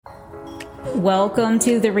Welcome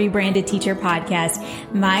to the Rebranded Teacher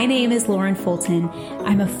Podcast. My name is Lauren Fulton.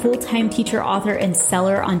 I'm a full-time teacher, author, and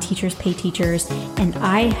seller on Teachers Pay Teachers, and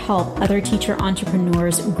I help other teacher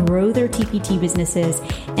entrepreneurs grow their TPT businesses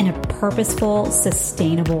in a purposeful,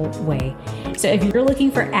 sustainable way. So if you're looking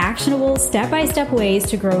for actionable, step-by-step ways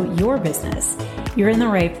to grow your business, you're in the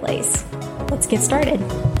right place. Let's get started.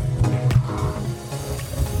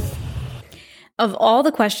 Of all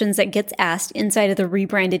the questions that gets asked inside of the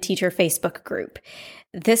Rebranded Teacher Facebook group,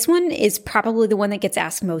 this one is probably the one that gets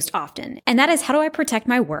asked most often. And that is, how do I protect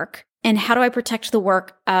my work? And how do I protect the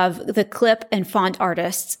work of the clip and font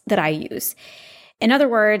artists that I use? In other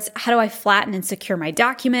words, how do I flatten and secure my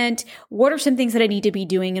document? What are some things that I need to be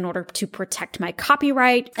doing in order to protect my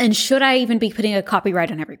copyright? And should I even be putting a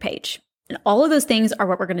copyright on every page? And all of those things are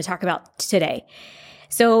what we're going to talk about today.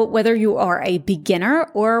 So whether you are a beginner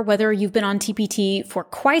or whether you've been on TPT for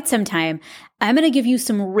quite some time, I'm going to give you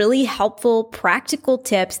some really helpful, practical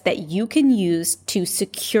tips that you can use to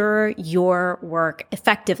secure your work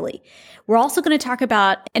effectively. We're also going to talk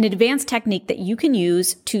about an advanced technique that you can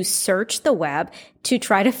use to search the web to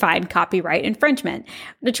try to find copyright infringement,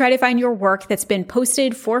 to try to find your work that's been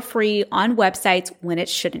posted for free on websites when it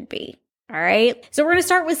shouldn't be. All right. So we're going to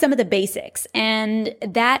start with some of the basics, and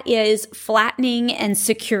that is flattening and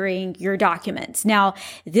securing your documents. Now,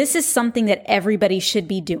 this is something that everybody should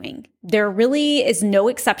be doing. There really is no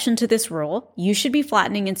exception to this rule. You should be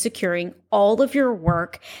flattening and securing all of your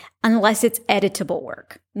work unless it's editable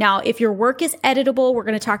work. Now, if your work is editable, we're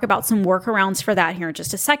going to talk about some workarounds for that here in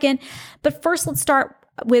just a second. But first, let's start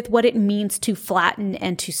with what it means to flatten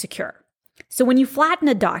and to secure. So when you flatten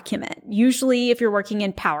a document, usually if you're working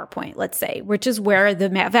in PowerPoint, let's say, which is where the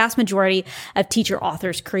vast majority of teacher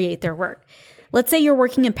authors create their work. Let's say you're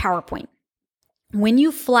working in PowerPoint. When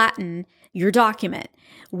you flatten your document,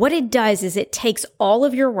 what it does is it takes all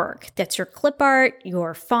of your work, that's your clip art,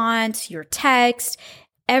 your font, your text,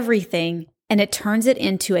 everything, and it turns it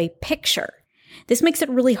into a picture. This makes it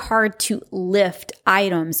really hard to lift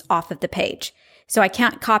items off of the page. So I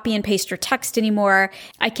can't copy and paste your text anymore.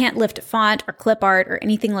 I can't lift font or clip art or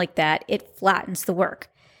anything like that. It flattens the work.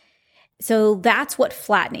 So that's what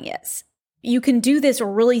flattening is. You can do this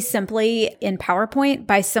really simply in PowerPoint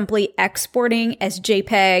by simply exporting as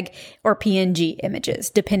JPEG or PNG images,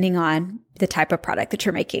 depending on the type of product that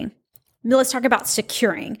you're making. Now let's talk about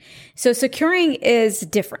securing. So securing is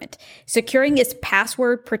different. Securing is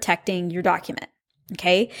password protecting your document.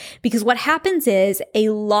 Okay. Because what happens is a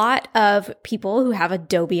lot of people who have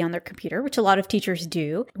Adobe on their computer, which a lot of teachers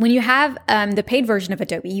do, when you have the paid version of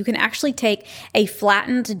Adobe, you can actually take a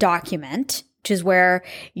flattened document, which is where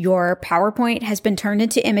your PowerPoint has been turned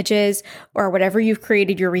into images, or whatever you've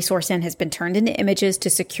created your resource in has been turned into images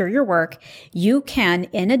to secure your work. You can,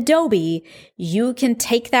 in Adobe, you can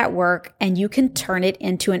take that work and you can turn it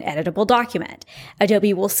into an editable document.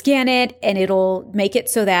 Adobe will scan it and it'll make it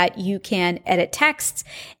so that you can edit texts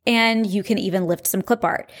and you can even lift some clip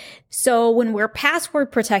art. So when we're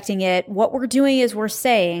password protecting it, what we're doing is we're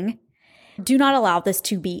saying, do not allow this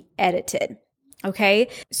to be edited. Okay.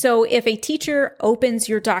 So if a teacher opens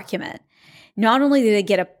your document, not only do they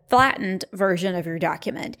get a flattened version of your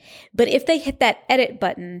document, but if they hit that edit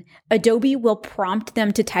button, Adobe will prompt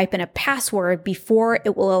them to type in a password before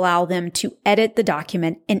it will allow them to edit the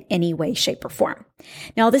document in any way, shape, or form.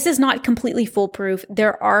 Now, this is not completely foolproof.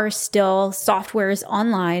 There are still softwares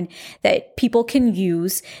online that people can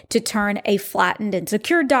use to turn a flattened and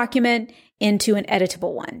secured document into an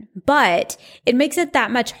editable one. But it makes it that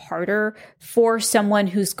much harder for someone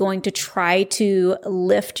who's going to try to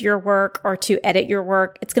lift your work or to edit your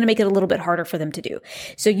work. It's going to make it a little bit harder for them to do.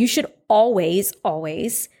 So you should always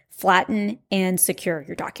flatten and secure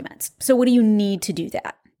your documents. So what do you need to do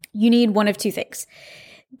that? You need one of two things.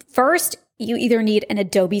 First, you either need an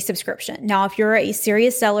Adobe subscription. Now, if you're a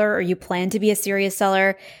serious seller or you plan to be a serious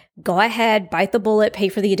seller, go ahead, bite the bullet, pay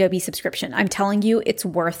for the Adobe subscription. I'm telling you, it's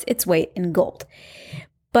worth its weight in gold.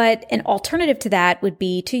 But an alternative to that would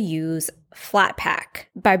be to use Flatpak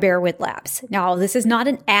by Bearwood Labs. Now, this is not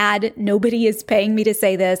an ad. Nobody is paying me to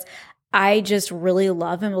say this. I just really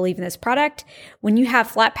love and believe in this product. When you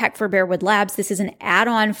have Flatpak for Bearwood Labs, this is an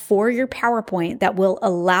add-on for your PowerPoint that will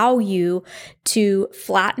allow you to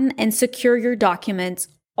flatten and secure your documents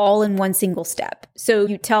all in one single step. So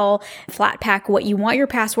you tell Flatpak what you want your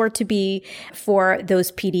password to be for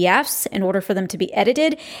those PDFs in order for them to be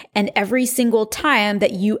edited. And every single time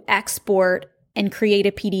that you export and create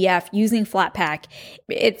a PDF using Flatpak,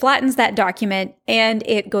 it flattens that document and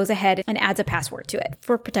it goes ahead and adds a password to it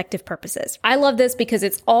for protective purposes. I love this because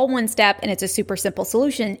it's all one step and it's a super simple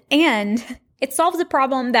solution and it solves a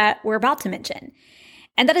problem that we're about to mention.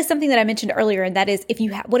 And that is something that I mentioned earlier. And that is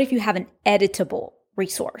what if you have an editable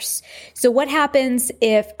resource? So what happens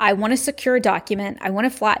if I want to secure a document, I want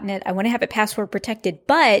to flatten it, I want to have it password protected,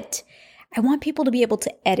 but I want people to be able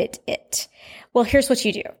to edit it? Well, here's what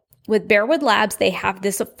you do. With Bearwood Labs, they have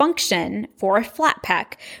this function for a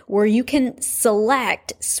Flatpak where you can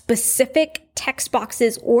select specific text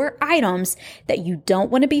boxes or items that you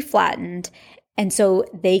don't want to be flattened, and so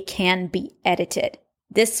they can be edited.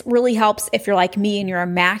 This really helps if you're like me and you're a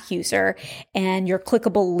Mac user and your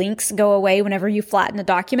clickable links go away whenever you flatten a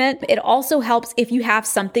document. It also helps if you have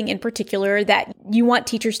something in particular that you want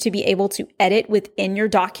teachers to be able to edit within your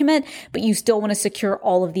document, but you still want to secure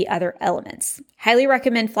all of the other elements. Highly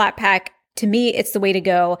recommend Flatpak. To me, it's the way to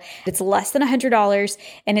go. It's less than $100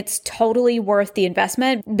 and it's totally worth the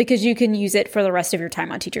investment because you can use it for the rest of your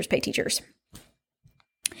time on Teachers Pay Teachers.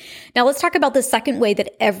 Now let's talk about the second way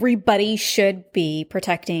that everybody should be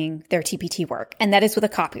protecting their TPT work, and that is with a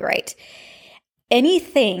copyright.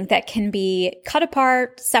 Anything that can be cut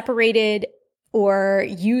apart, separated, or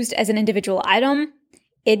used as an individual item,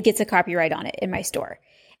 it gets a copyright on it in my store.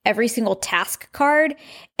 Every single task card,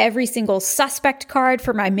 every single suspect card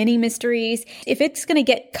for my mini mysteries, if it's going to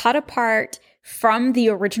get cut apart from the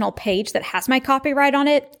original page that has my copyright on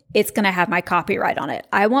it, it's going to have my copyright on it.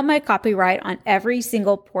 I want my copyright on every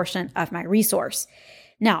single portion of my resource.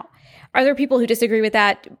 Now, are there people who disagree with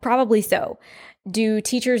that? Probably so. Do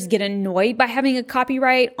teachers get annoyed by having a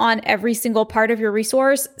copyright on every single part of your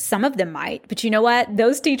resource? Some of them might, but you know what?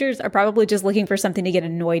 Those teachers are probably just looking for something to get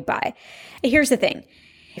annoyed by. Here's the thing.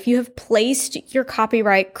 If you have placed your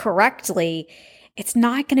copyright correctly, it's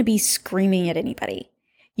not going to be screaming at anybody.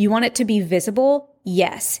 You want it to be visible?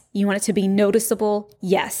 Yes. You want it to be noticeable?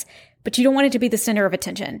 Yes. But you don't want it to be the center of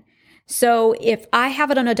attention. So if I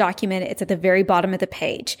have it on a document, it's at the very bottom of the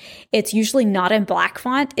page. It's usually not in black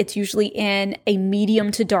font. It's usually in a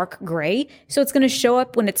medium to dark gray. So it's going to show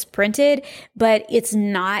up when it's printed, but it's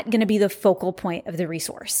not going to be the focal point of the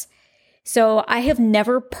resource. So I have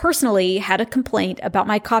never personally had a complaint about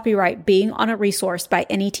my copyright being on a resource by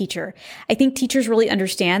any teacher. I think teachers really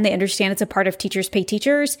understand. They understand it's a part of Teachers Pay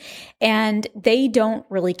Teachers, and they don't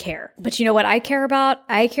really care. But you know what I care about?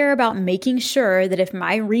 I care about making sure that if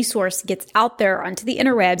my resource gets out there onto the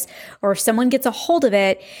interwebs, or if someone gets a hold of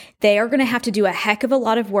it, they are going to have to do a heck of a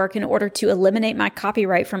lot of work in order to eliminate my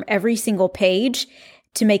copyright from every single page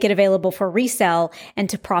to make it available for resale and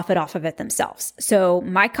to profit off of it themselves. So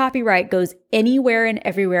my copyright goes anywhere and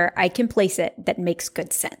everywhere I can place it that makes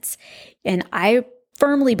good sense. And I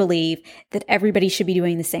firmly believe that everybody should be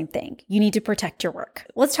doing the same thing. You need to protect your work.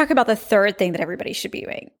 Let's talk about the third thing that everybody should be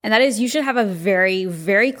doing. And that is you should have a very,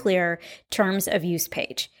 very clear terms of use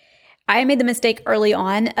page. I made the mistake early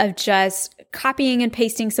on of just copying and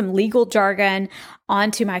pasting some legal jargon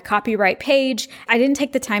onto my copyright page. I didn't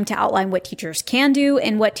take the time to outline what teachers can do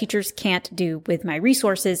and what teachers can't do with my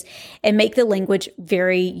resources and make the language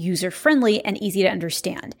very user-friendly and easy to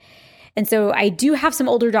understand. And so I do have some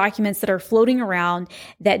older documents that are floating around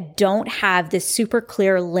that don't have this super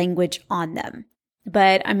clear language on them.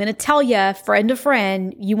 But I'm going to tell you, friend to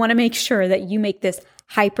friend, you want to make sure that you make this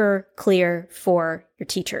hyper clear for your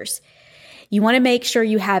teachers. You want to make sure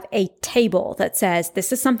you have a table that says,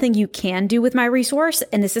 this is something you can do with my resource,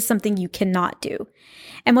 and this is something you cannot do.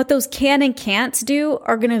 And what those can and can'ts do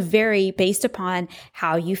are going to vary based upon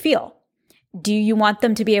how you feel. Do you want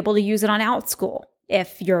them to be able to use it on OutSchool?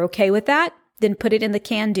 If you're okay with that, then put it in the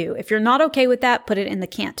can do. If you're not okay with that, put it in the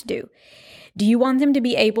can't do. Do you want them to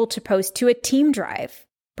be able to post to a team drive?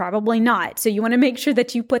 Probably not. So you want to make sure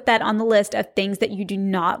that you put that on the list of things that you do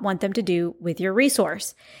not want them to do with your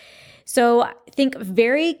resource. So think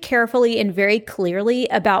very carefully and very clearly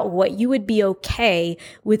about what you would be okay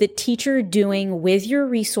with a teacher doing with your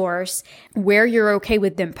resource, where you're okay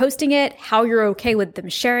with them posting it, how you're okay with them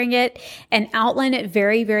sharing it, and outline it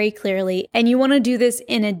very, very clearly. And you want to do this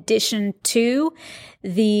in addition to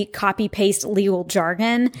the copy-paste legal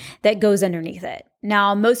jargon that goes underneath it.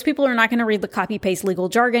 Now, most people are not going to read the copy-paste legal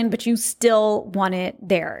jargon, but you still want it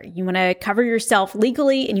there. You want to cover yourself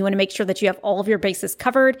legally, and you want to make sure that you have all of your bases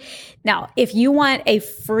covered. Now, if you want a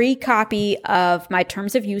free copy of my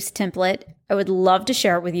terms of use template, I would love to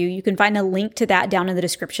share it with you. You can find a link to that down in the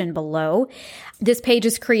description below. This page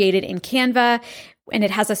is created in Canva, and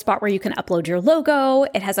it has a spot where you can upload your logo.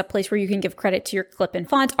 It has a place where you can give credit to your clip and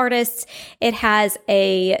font artists. It has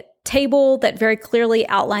a table that very clearly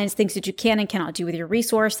outlines things that you can and cannot do with your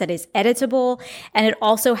resource that is editable. And it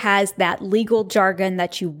also has that legal jargon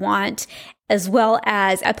that you want as well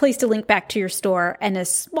as I placed a link back to your store and a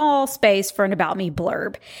small space for an About Me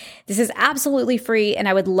blurb. This is absolutely free and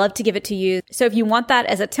I would love to give it to you. So if you want that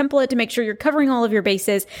as a template to make sure you're covering all of your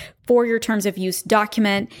bases for your terms of use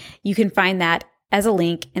document, you can find that as a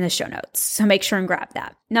link in the show notes. So make sure and grab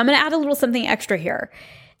that. Now I'm going to add a little something extra here.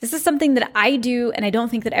 This is something that I do, and I don't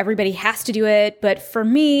think that everybody has to do it, but for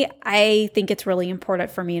me, I think it's really important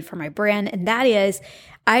for me and for my brand, and that is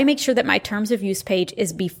I make sure that my terms of use page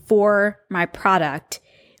is before my product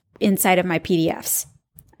inside of my PDFs.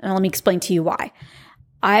 And let me explain to you why.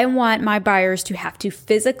 I want my buyers to have to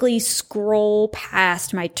physically scroll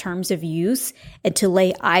past my terms of use and to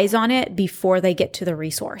lay eyes on it before they get to the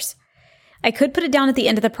resource. I could put it down at the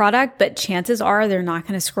end of the product, but chances are they're not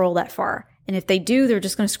going to scroll that far. And if they do, they're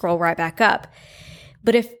just going to scroll right back up.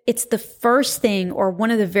 But if it's the first thing or one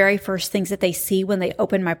of the very first things that they see when they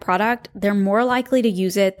open my product, they're more likely to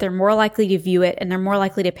use it, they're more likely to view it, and they're more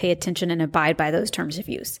likely to pay attention and abide by those terms of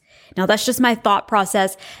use. Now, that's just my thought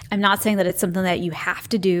process. I'm not saying that it's something that you have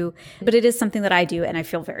to do, but it is something that I do and I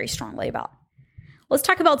feel very strongly about. Let's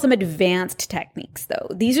talk about some advanced techniques though.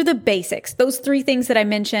 These are the basics. Those 3 things that I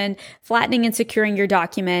mentioned: flattening and securing your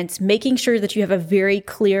documents, making sure that you have a very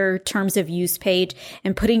clear terms of use page,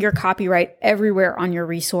 and putting your copyright everywhere on your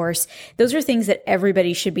resource. Those are things that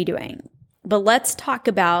everybody should be doing. But let's talk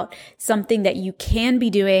about something that you can be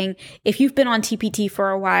doing if you've been on TPT for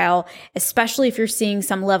a while, especially if you're seeing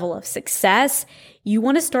some level of success. You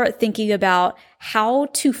want to start thinking about how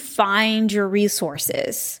to find your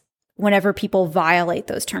resources whenever people violate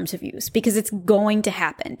those terms of use, because it's going to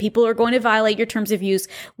happen. People are going to violate your terms of use,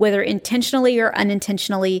 whether intentionally or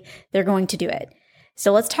unintentionally, they're going to do it.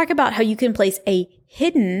 So let's talk about how you can place a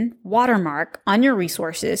hidden watermark on your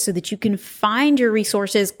resources so that you can find your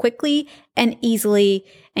resources quickly and easily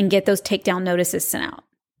and get those takedown notices sent out.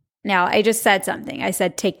 Now, I just said something. I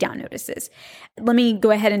said takedown notices. Let me go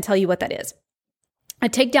ahead and tell you what that is. A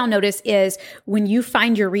takedown notice is when you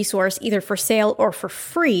find your resource either for sale or for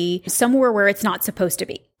free somewhere where it's not supposed to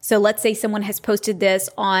be. So let's say someone has posted this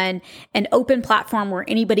on an open platform where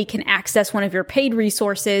anybody can access one of your paid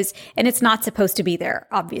resources and it's not supposed to be there,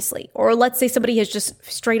 obviously. Or let's say somebody has just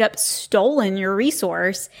straight up stolen your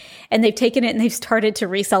resource and they've taken it and they've started to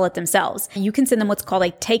resell it themselves. You can send them what's called a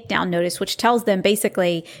takedown notice, which tells them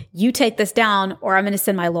basically, you take this down or I'm going to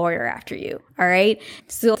send my lawyer after you. All right.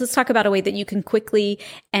 So let's talk about a way that you can quickly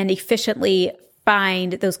and efficiently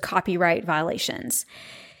find those copyright violations.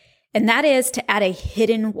 And that is to add a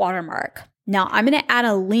hidden watermark. Now, I'm going to add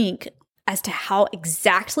a link as to how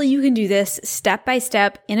exactly you can do this step by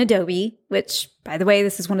step in Adobe, which, by the way,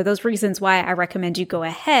 this is one of those reasons why I recommend you go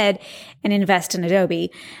ahead and invest in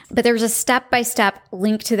Adobe. But there's a step-by-step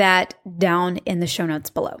link to that down in the show notes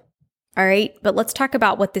below. All right, but let's talk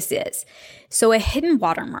about what this is. So a hidden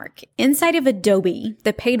watermark inside of Adobe,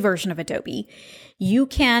 the paid version of Adobe, you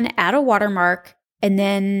can add a watermark and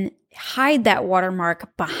then hide that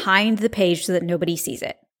watermark behind the page so that nobody sees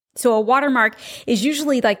it. So a watermark is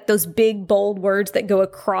usually like those big, bold words that go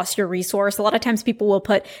across your resource. A lot of times people will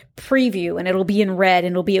put preview and it'll be in red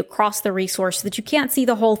and it'll be across the resource so that you can't see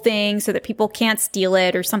the whole thing, so that people can't steal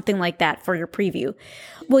it or something like that for your preview.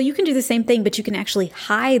 Well, you can do the same thing, but you can actually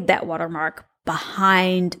hide that watermark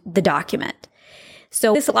behind the document.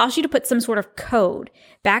 So this allows you to put some sort of code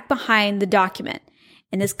back behind the document.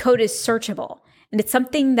 And this code is searchable. And it's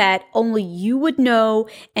something that only you would know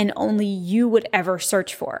and only you would ever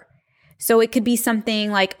search for. So it could be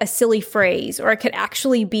something like a silly phrase, or it could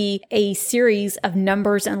actually be a series of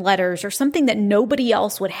numbers and letters, or something that nobody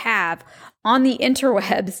else would have on the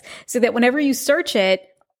interwebs, so that whenever you search it,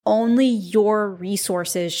 only your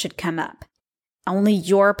resources should come up. Only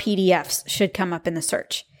your PDFs should come up in the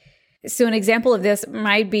search. So an example of this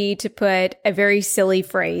might be to put a very silly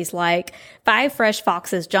phrase like 5 fresh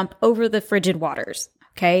foxes jump over the frigid waters.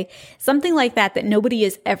 Okay. Something like that nobody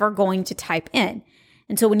is ever going to type in.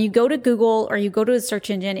 And so when you go to Google or you go to a search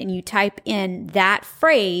engine and you type in that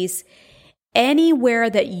phrase, anywhere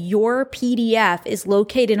that your PDF is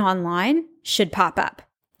located online should pop up.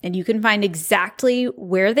 And you can find exactly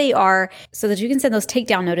where they are so that you can send those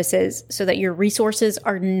takedown notices so that your resources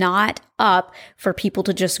are not up for people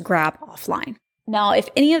to just grab offline. Now, if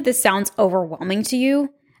any of this sounds overwhelming to you,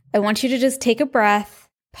 I want you to just take a breath,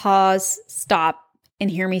 pause, stop, and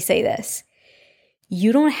hear me say this.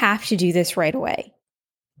 You don't have to do this right away.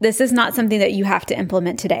 This is not something that you have to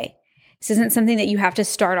implement today. This isn't something that you have to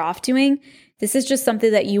start off doing. This is just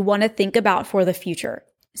something that you want to think about for the future.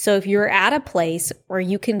 So if you're at a place where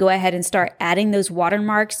you can go ahead and start adding those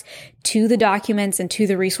watermarks to the documents and to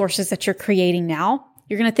the resources that you're creating now,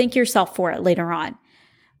 you're going to thank yourself for it later on.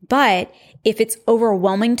 But if it's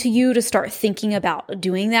overwhelming to you to start thinking about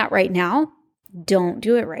doing that right now, don't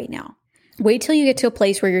do it right now. Wait till you get to a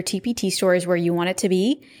place where your TPT store is where you want it to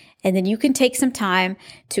be. And then you can take some time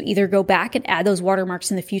to either go back and add those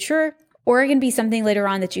watermarks in the future, or it can be something later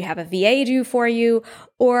on that you have a VA do for you,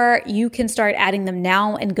 or you can start adding them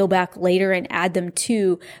now and go back later and add them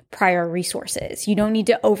to prior resources. You don't need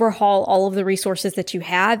to overhaul all of the resources that you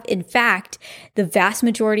have. In fact, the vast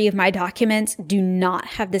majority of my documents do not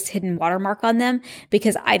have this hidden watermark on them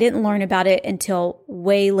because I didn't learn about it until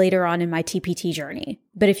way later on in my TPT journey.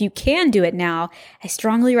 But if you can do it now, I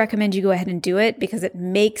strongly recommend you go ahead and do it because it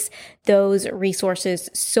makes those resources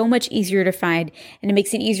so much easier to find, and it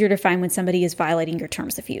makes it easier to find when somebody is violating your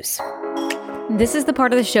terms of use. This is the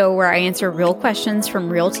part of the show where I answer real questions from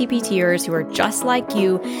real TPTers who are just like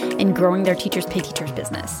you in growing their Teachers Pay Teachers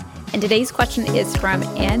business. And today's question is from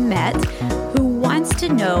Ann Met, who wants to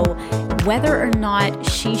know whether or not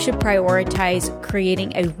she should prioritize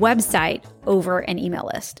creating a website over an email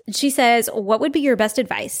list. She says, what would be your best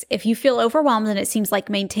advice if you feel overwhelmed and it seems like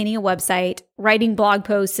maintaining a website, writing blog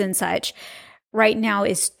posts and such right now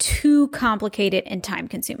is too complicated and time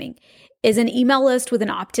consuming? Is an email list with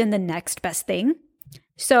an opt-in the next best thing?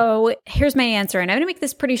 So here's my answer, and I'm going to make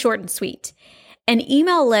this pretty short and sweet. An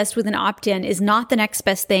email list with an opt-in is not the next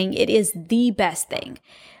best thing. It is the best thing.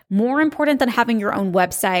 More important than having your own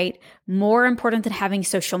website, more important than having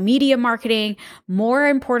social media marketing, more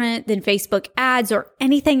important than Facebook ads or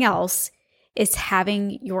anything else is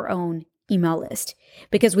having your own email list.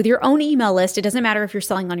 Because with your own email list, it doesn't matter if you're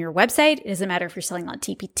selling on your website, it doesn't matter if you're selling on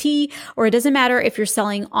TPT, or it doesn't matter if you're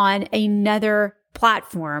selling on another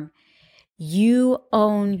platform. You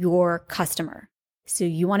own your customer. So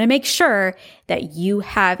you want to make sure that you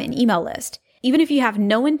have an email list. Even if you have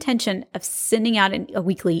no intention of sending out a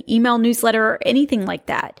weekly email newsletter or anything like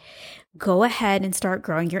that, go ahead and start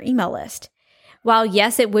growing your email list. While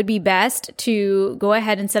yes, it would be best to go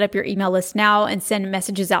ahead and set up your email list now and send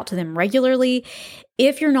messages out to them regularly,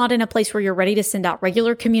 if you're not in a place where you're ready to send out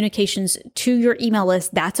regular communications to your email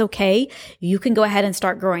list, that's okay. You can go ahead and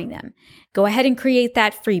start growing them. Go ahead and create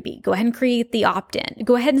that freebie. Go ahead and create the opt-in.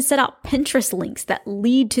 Go ahead and set out Pinterest links that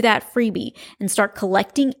lead to that freebie and start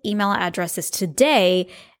collecting email addresses today.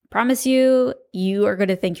 Promise you, you are going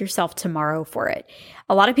to thank yourself tomorrow for it.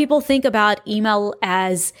 A lot of people think about email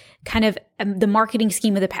as kind of the marketing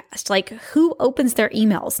scheme of the past. Like, who opens their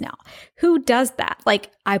emails now? Who does that?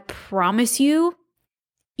 Like, I promise you,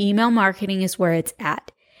 email marketing is where it's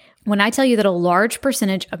at. When I tell you that a large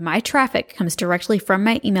percentage of my traffic comes directly from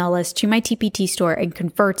my email list to my TPT store and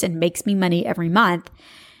converts and makes me money every month,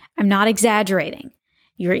 I'm not exaggerating.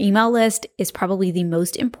 Your email list is probably the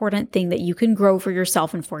most important thing that you can grow for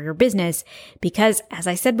yourself and for your business because, as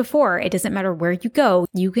I said before, it doesn't matter where you go,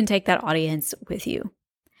 you can take that audience with you.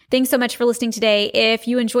 Thanks so much for listening today. If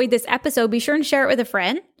you enjoyed this episode, be sure and share it with a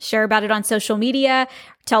friend. Share about it on social media.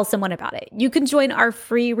 Tell someone about it. You can join our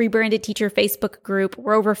free Rebranded Teacher Facebook group.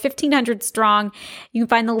 We're over 1,500 strong. You can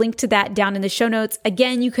find the link to that down in the show notes.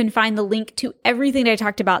 Again, you can find the link to everything that I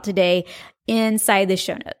talked about today inside the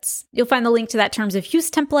show notes. You'll find the link to that terms of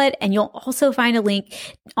use template, and you'll also find a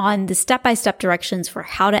link on the step-by-step directions for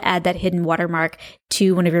how to add that hidden watermark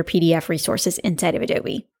to one of your PDF resources inside of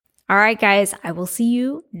Adobe. All right, guys, I will see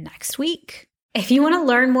you next week. If you want to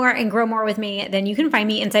learn more and grow more with me, then you can find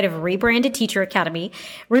me inside of Rebranded Teacher Academy.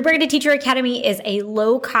 Rebranded Teacher Academy is a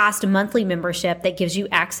low-cost monthly membership that gives you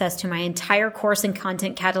access to my entire course and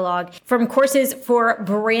content catalog, from courses for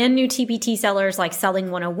brand new TPT sellers like Selling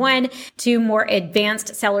 101 to more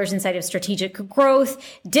advanced sellers inside of strategic growth,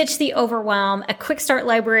 Ditch the Overwhelm, a quick start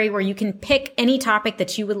library where you can pick any topic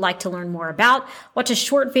that you would like to learn more about, watch a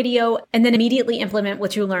short video, and then immediately implement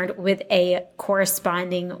what you learned with a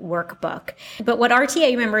corresponding workbook. But what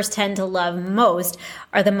RTA members tend to love most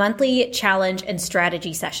are the monthly challenge and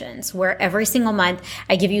strategy sessions, where every single month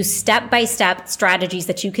I give you step-by-step strategies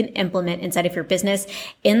that you can implement inside of your business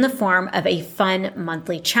in the form of a fun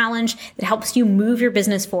monthly challenge that helps you move your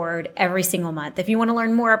business forward every single month. If you want to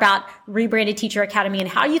learn more about Rebranded Teacher Academy and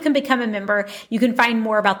how you can become a member, you can find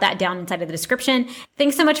more about that down inside of the description.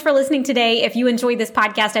 Thanks so much for listening today. If you enjoyed this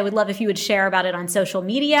podcast, I would love if you would share about it on social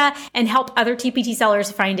media and help other TPT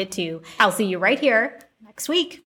sellers find it too. I'll see you right here next week.